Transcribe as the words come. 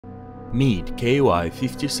Meet KOI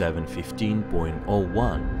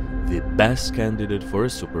 5715.01, the best candidate for a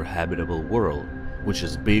super-habitable world, which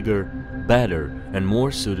is bigger, better, and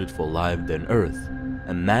more suited for life than Earth.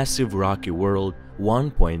 A massive rocky world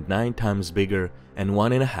 1.9 times bigger and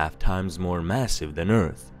 1.5 times more massive than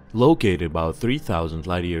Earth. Located about 3,000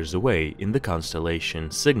 light-years away in the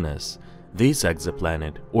constellation Cygnus, this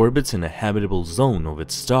exoplanet orbits in a habitable zone of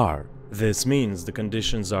its star. This means the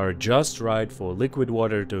conditions are just right for liquid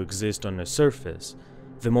water to exist on the surface,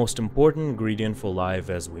 the most important ingredient for life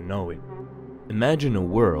as we know it. Imagine a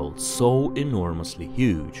world so enormously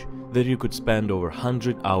huge that you could spend over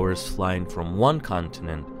 100 hours flying from one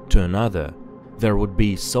continent to another. There would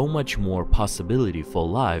be so much more possibility for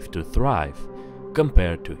life to thrive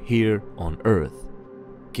compared to here on Earth.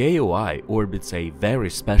 KOI orbits a very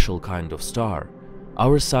special kind of star.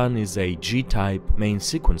 Our Sun is a G-type main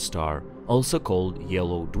sequence star, also called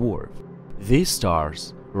yellow dwarf. These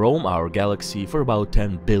stars roam our galaxy for about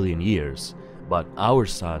 10 billion years, but our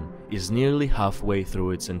Sun is nearly halfway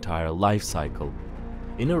through its entire life cycle.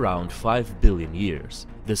 In around 5 billion years,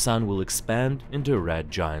 the Sun will expand into a red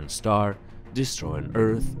giant star, destroying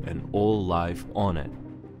Earth and all life on it.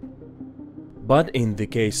 But in the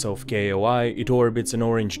case of KOI, it orbits an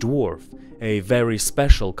orange dwarf, a very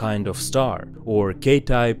special kind of star, or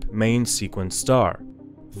K-type main sequence star.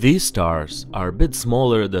 These stars are a bit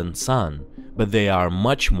smaller than Sun, but they are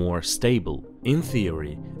much more stable. In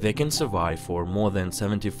theory, they can survive for more than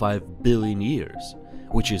 75 billion years,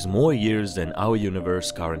 which is more years than our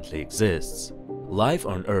universe currently exists. Life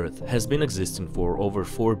on Earth has been existing for over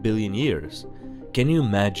 4 billion years. Can you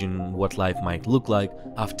imagine what life might look like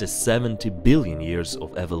after 70 billion years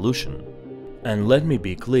of evolution? And let me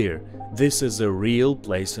be clear, this is a real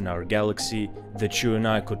place in our galaxy that you and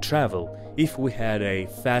I could travel if we had a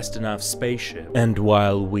fast enough spaceship. And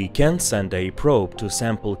while we can't send a probe to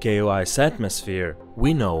sample KOI's atmosphere,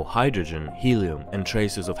 we know hydrogen, helium, and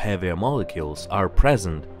traces of heavier molecules are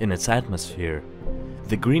present in its atmosphere.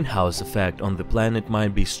 The greenhouse effect on the planet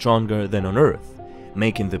might be stronger than on Earth,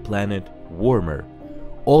 making the planet warmer.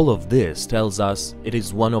 All of this tells us it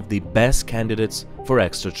is one of the best candidates for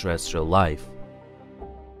extraterrestrial life.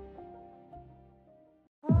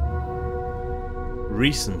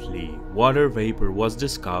 Recently, water vapor was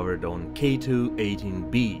discovered on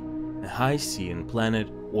K2-18b, a high-Cean planet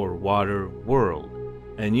or water world,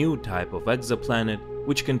 a new type of exoplanet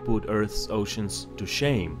which can put Earth's oceans to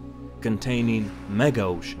shame, containing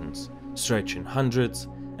mega-oceans stretching hundreds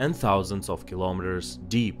and thousands of kilometers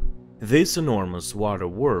deep. This enormous water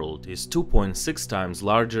world is 2.6 times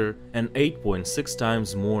larger and 8.6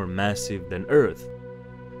 times more massive than Earth.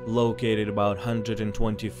 Located about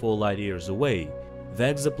 124 light-years away, the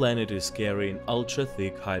exoplanet is carrying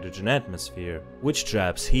ultra-thick hydrogen atmosphere, which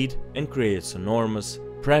traps heat and creates enormous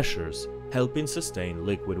pressures, helping sustain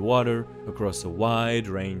liquid water across a wide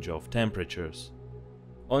range of temperatures.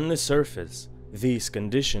 On the surface, these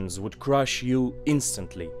conditions would crush you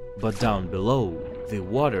instantly, but down below, the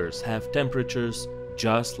waters have temperatures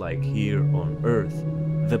just like here on Earth.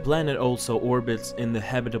 The planet also orbits in the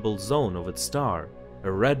habitable zone of its star,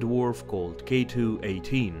 a red dwarf called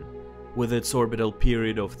K2-18. With its orbital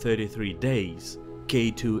period of 33 days,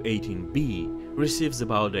 K2-18b receives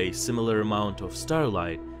about a similar amount of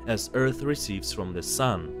starlight as Earth receives from the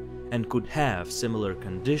Sun, and could have similar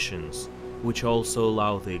conditions, which also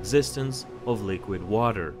allow the existence of liquid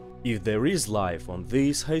water. If there is life on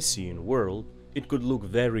this high-Cean world, it could look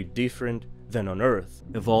very different than on Earth,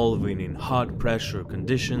 evolving in hot pressure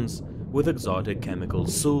conditions with exotic chemical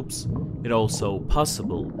soups. It's also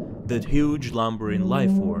possible that huge lumbering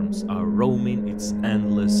life forms are roaming its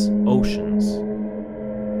endless oceans.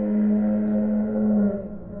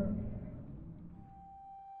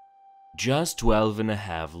 Just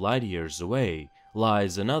 12.5 light-years away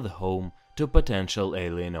lies another home to potential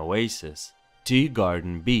alien oasis,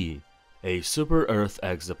 T-Garden b, a super-Earth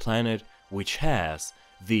exoplanet which has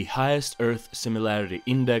the highest Earth similarity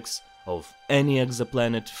index of any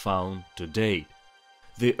exoplanet found to date.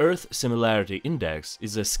 The Earth Similarity Index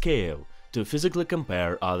is a scale to physically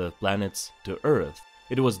compare other planets to Earth.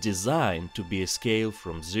 It was designed to be a scale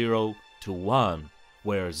from 0 to 1,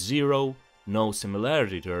 where 0, no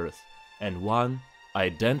similarity to Earth, and 1,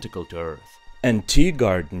 identical to Earth. And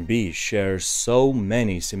T-Garden b shares so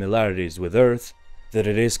many similarities with Earth that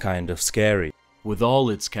it is kind of scary. With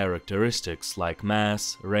all its characteristics like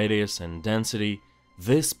mass, radius, and density,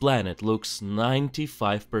 this planet looks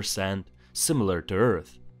 95% similar to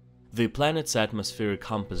Earth. The planet's atmospheric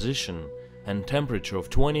composition and temperature of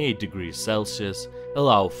 28 degrees Celsius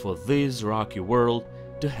allow for this rocky world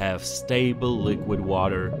to have stable liquid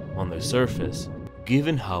water on the surface,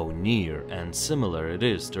 given how near and similar it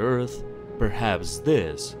is to Earth, perhaps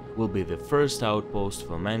this will be the first outpost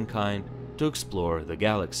for mankind to explore the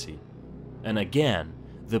galaxy. And again,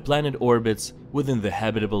 the planet orbits within the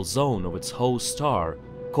habitable zone of its host star,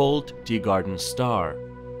 called Teegarden star.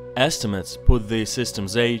 Estimates put the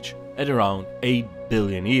system's age at around 8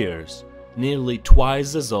 billion years, nearly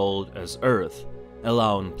twice as old as Earth,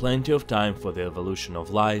 allowing plenty of time for the evolution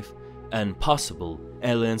of life and possible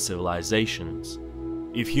alien civilizations.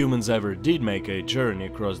 If humans ever did make a journey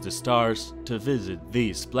across the stars to visit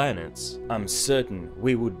these planets, I'm certain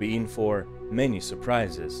we would be in for many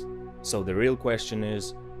surprises. So the real question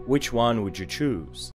is, which one would you choose?